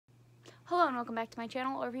Hello and welcome back to my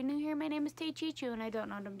channel, or if you're new here, my name is Taechichu and I don't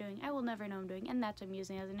know what I'm doing. I will never know what I'm doing, and that's what I'm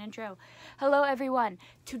using as an intro. Hello everyone.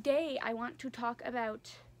 Today I want to talk about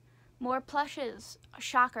more plushes.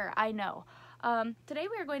 Shocker, I know. Today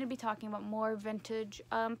we are going to be talking about more vintage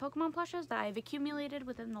Pokemon plushes that I've accumulated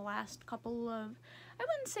within the last couple of, I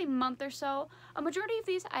wouldn't say month or so. A majority of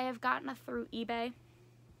these I have gotten through eBay,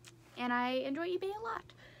 and I enjoy eBay a lot.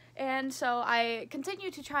 And so I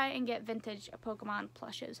continue to try and get vintage Pokemon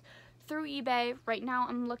plushes through eBay. Right now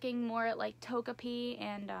I'm looking more at like Togepi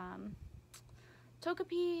and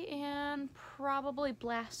probably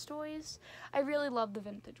Blastoise. I really love the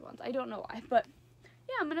vintage ones. I don't know why, but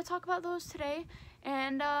yeah, I'm gonna talk about those today.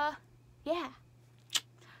 And yeah.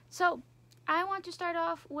 So I want to start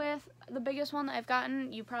off with the biggest one that I've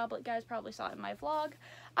gotten. You guys probably saw it in my vlog.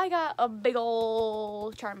 I got a big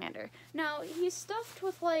ol' Charmander. Now, he's stuffed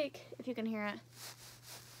with, like, if you can hear it,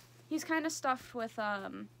 he's kind of stuffed with,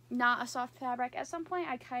 not a soft fabric. At some point,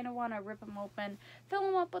 I kind of want to rip him open, fill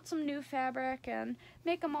him up with some new fabric, and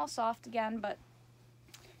make him all soft again, but,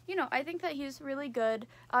 you know, I think that he's really good.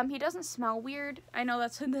 He doesn't smell weird. I know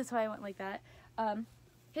that's why I went like that.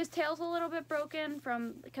 His tail's a little bit broken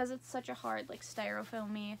because it's such a hard, like,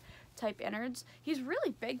 styrofoamy type innards. He's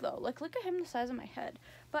really big though. Like, look at him the size of my head.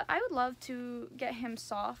 But I would love to get him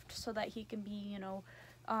soft so that he can be, you know,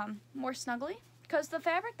 more snuggly. Because the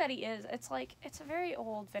fabric that he is, it's a very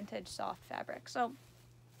old vintage soft fabric. So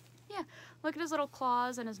yeah, look at his little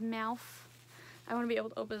claws and his mouth. I want to be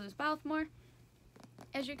able to open his mouth more.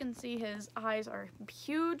 As you can see, his eyes are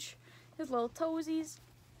huge. His little toesies.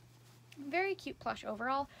 Very cute plush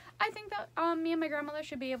overall. I think that me and my grandmother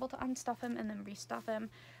should be able to unstuff him and then restuff him.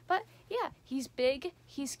 But yeah, he's big,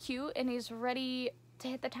 he's cute, and he's ready to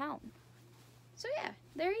hit the town. So yeah,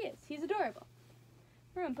 there he is. He's adorable.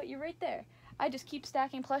 We're gonna put you right there. I just keep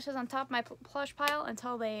stacking plushes on top of my plush pile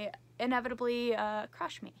until they inevitably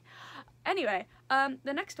crush me. Anyway,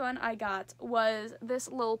 the next one I got was this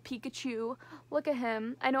little Pikachu. Look at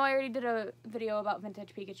him. I know I already did a video about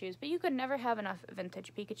vintage Pikachus, but you could never have enough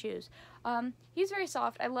vintage Pikachus. He's very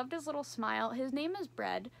soft. I loved his little smile. His name is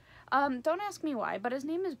Bread. Don't ask me why, but his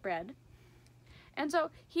name is Bread. And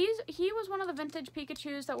so he was one of the vintage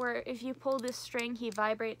Pikachus that were, if you pull this string, he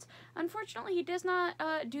vibrates. Unfortunately, he does not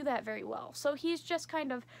do that very well. So he's just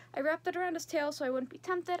kind of, I wrapped it around his tail so I wouldn't be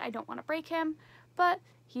tempted. I don't want to break him, but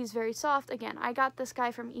he's very soft. Again, I got this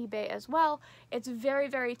guy from eBay as well. It's very,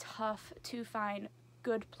 very tough to find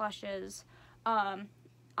good plushes on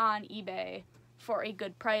eBay for a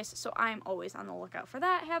good price, so I'm always on the lookout for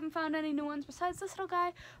that. Haven't found any new ones besides this little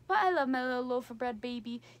guy, but I love my little loaf of bread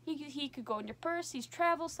baby. He could go in your purse. He's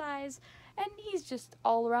travel size, and he's just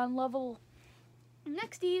all around lovable.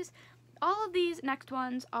 All of these next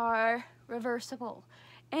ones are reversible.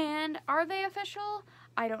 And are they official?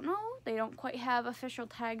 I don't know. They don't quite have official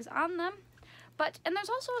tags on them. And there's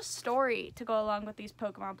also a story to go along with these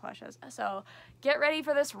Pokemon plushes. So get ready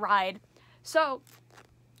for this ride. So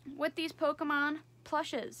with these Pokemon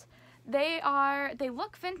plushes, they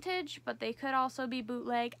look vintage, but they could also be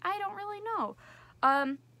bootleg. I don't really know.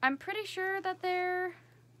 I'm pretty sure that they're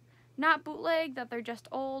not bootleg, that they're just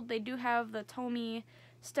old. They do have the Tomy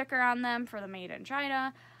sticker on them for the made in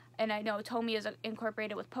China. And I know Tomy is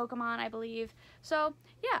incorporated with Pokemon, I believe. So,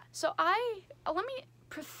 yeah. So let me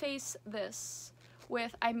preface this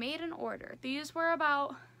with, I made an order. These were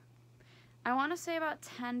about, I want to say about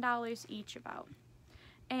 $10 each about.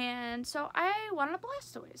 And so I wanted a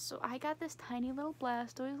Blastoise. So I got this tiny little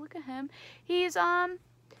Blastoise. Look at him. He's, you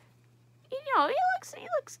know, he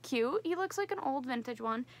looks cute. He looks like an old vintage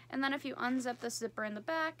one. And then if you unzip the zipper in the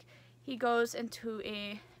back, he goes into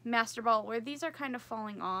a Master Ball, where these are kind of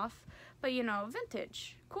falling off, but you know,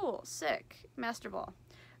 vintage, cool, sick, Master Ball.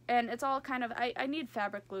 And it's all kind of, I need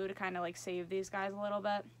fabric glue to kind of like save these guys a little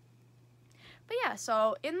bit. But yeah,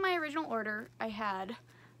 so in my original order, I had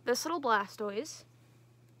this little Blastoise,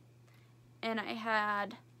 and I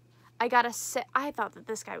thought that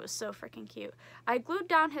this guy was so freaking cute. I glued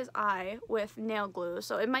down his eye with nail glue,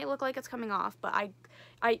 so it might look like it's coming off, but I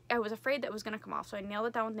was afraid that it was going to come off, so I nailed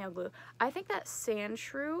it down with nail glue. I think that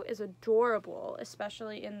Sandshrew is adorable,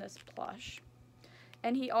 especially in this plush.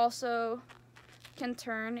 And he also can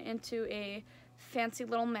turn into a fancy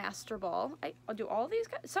little Master Ball. I'll do all these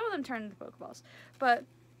guys. Some of them turn into Pokeballs. But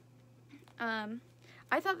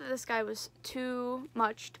I thought that this guy was too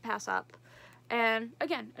much to pass up. And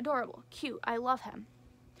again, adorable, cute. I love him.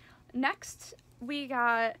 Next, we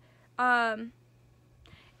got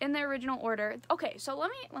in the original order. Okay, so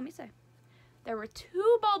let me say, there were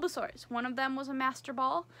two Bulbasaurs. One of them was a Master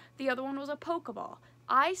Ball. The other one was a Pokeball.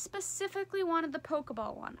 I specifically wanted the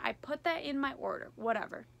Pokeball one. I put that in my order.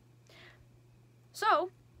 Whatever.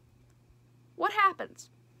 So, what happens?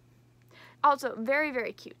 Also, very,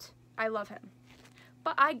 very cute. I love him.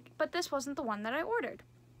 But this wasn't the one that I ordered.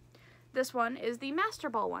 This one is the Master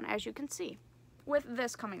Ball one, as you can see. With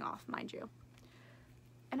this coming off, mind you.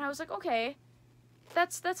 And I was like, okay,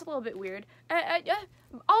 that's a little bit weird.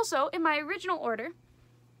 Also, in my original order,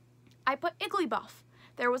 I put Igglybuff.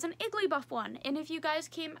 There was an Igglybuff one, and if you guys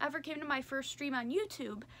ever came to my first stream on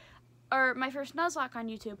YouTube, or my first Nuzlocke on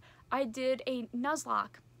YouTube, I did a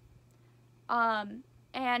Nuzlocke.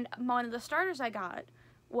 And one of the starters I got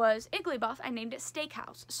was Igglybuff. I named it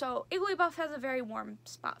Steakhouse. So Igglybuff has a very warm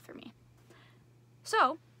spot for me.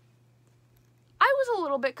 So I was a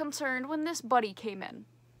little bit concerned when this buddy came in.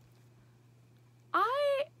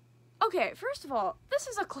 Okay, first of all, this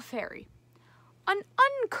is a Clefairy. An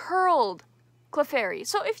uncurled Clefairy.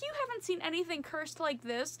 So if you haven't seen anything cursed like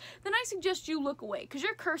this, then I suggest you look away, because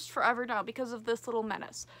you're cursed forever now because of this little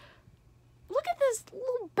menace. Look at this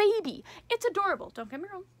little baby. It's adorable. Don't get me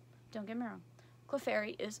wrong. Don't get me wrong.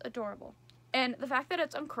 Clefairy is adorable. And the fact that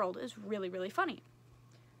it's uncurled is really, really funny.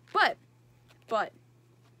 But,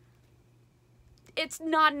 it's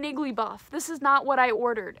not an Igglybuff. This is not what I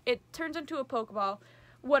ordered. It turns into a Pokeball.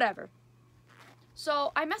 Whatever.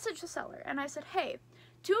 So I messaged the seller and I said, hey,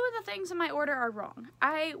 2 of the things in my order are wrong.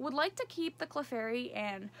 I would like to keep the Clefairy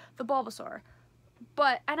and the Bulbasaur,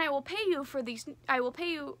 and I will pay you for these. I will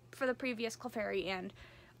pay you for the previous Clefairy and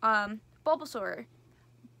Bulbasaur.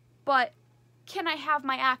 But can I have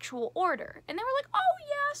my actual order? And they were like, oh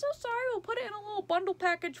yeah, so sorry, we'll put it in a little bundle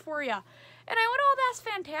package for you. And I went, oh, that's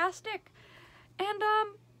fantastic. And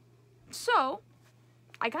so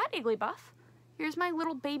I got Igglybuff. Here's my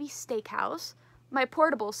little baby steakhouse. My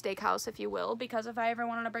portable steakhouse, if you will, because if I ever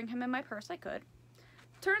wanted to bring him in my purse, I could.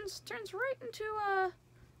 Turns right into a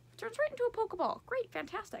Pokeball. Great,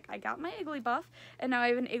 fantastic. I got my Igglybuff, and now I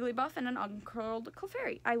have an Igglybuff and an uncurled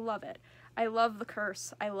Clefairy. I love it. I love the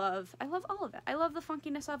curse. I love all of it. I love the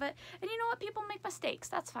funkiness of it. And you know what? People make mistakes.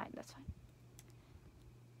 That's fine. That's fine.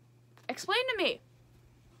 Explain to me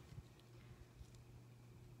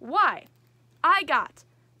why I got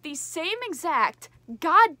the same exact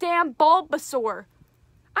goddamn Bulbasaur.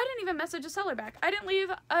 I didn't even message a seller back. I didn't leave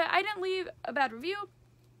a bad review.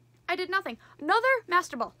 I did nothing. Another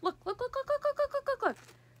Master Ball. Look.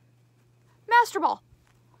 Master Ball.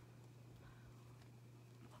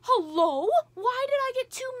 Hello? Why did I get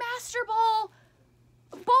 2 Master Ball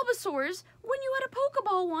Bulbasaurs when you had a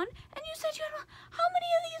Pokeball one and you said you had how many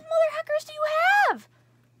of these mother heckers do you have?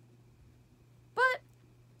 But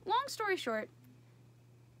long story short,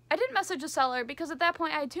 I didn't message the seller because at that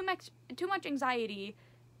point I had too much anxiety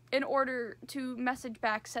in order to message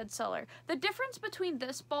back said seller. The difference between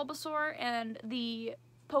this Bulbasaur and the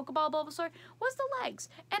Pokeball Bulbasaur was the legs.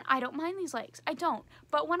 And I don't mind these legs. I don't.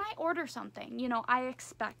 But when I order something, you know, I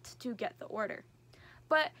expect to get the order.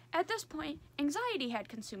 But at this point, anxiety had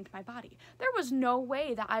consumed my body. There was no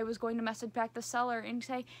way that I was going to message back the seller and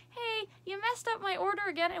say, hey, you messed up my order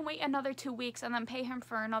again, and wait another 2 weeks and then pay him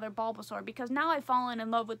for another Bulbasaur, because now I've fallen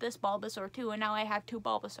in love with this Bulbasaur too, and now I have 2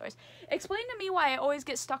 Bulbasaurs. Explain to me why I always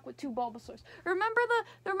get stuck with 2 Bulbasaurs. Remember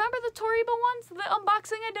the Toriba ones, the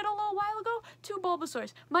unboxing I did a little while ago? 2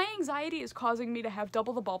 Bulbasaurs. My anxiety is causing me to have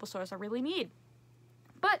double the Bulbasaurs I really need.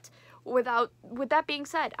 But with that being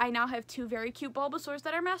said, I now have 2 very cute Bulbasaurs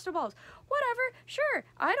that are Master Balls. Whatever, sure,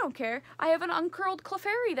 I don't care. I have an uncurled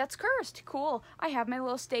Clefairy that's cursed. Cool. I have my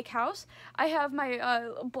little steakhouse. I have my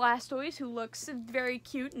Blastoise, who looks very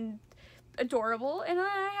cute and adorable, and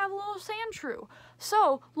I have a little Sandshrew.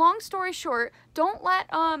 So, long story short, don't let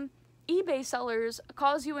eBay sellers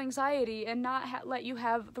cause you anxiety and not let you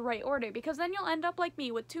have the right order, because then you'll end up like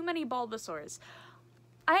me with too many Bulbasaurs.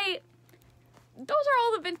 Those are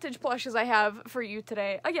all the vintage plushes I have for you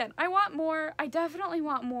today. Again, I want more. I definitely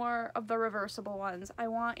want more of the reversible ones. I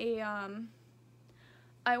want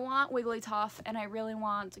Wigglytuff, and I really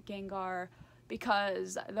want Gengar,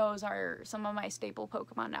 because those are some of my staple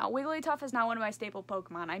Pokemon now. Wigglytuff is now one of my staple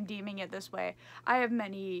Pokemon. I'm deeming it this way. I have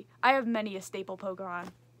many a staple Pokemon.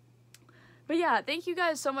 But yeah, thank you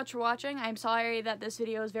guys so much for watching. I'm sorry that this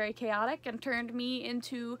video is very chaotic and turned me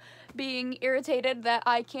into being irritated that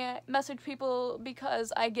I can't message people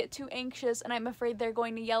because I get too anxious and I'm afraid they're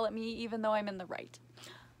going to yell at me even though I'm in the right.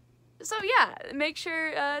 So yeah, make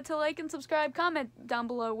sure to like and subscribe, comment down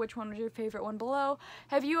below which one was your favorite one below.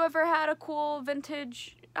 Have you ever had a cool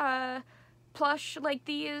vintage plush like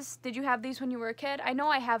these? Did you have these when you were a kid? I know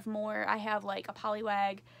I have more. I have like a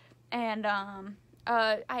Poliwag and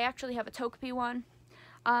I actually have a Togepi one.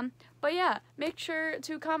 But yeah, make sure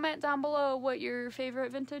to comment down below what your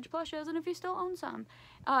favorite vintage plush is and if you still own some.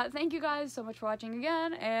 Thank you guys so much for watching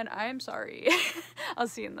again, and I am sorry. I'll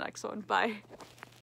see you in the next one. Bye.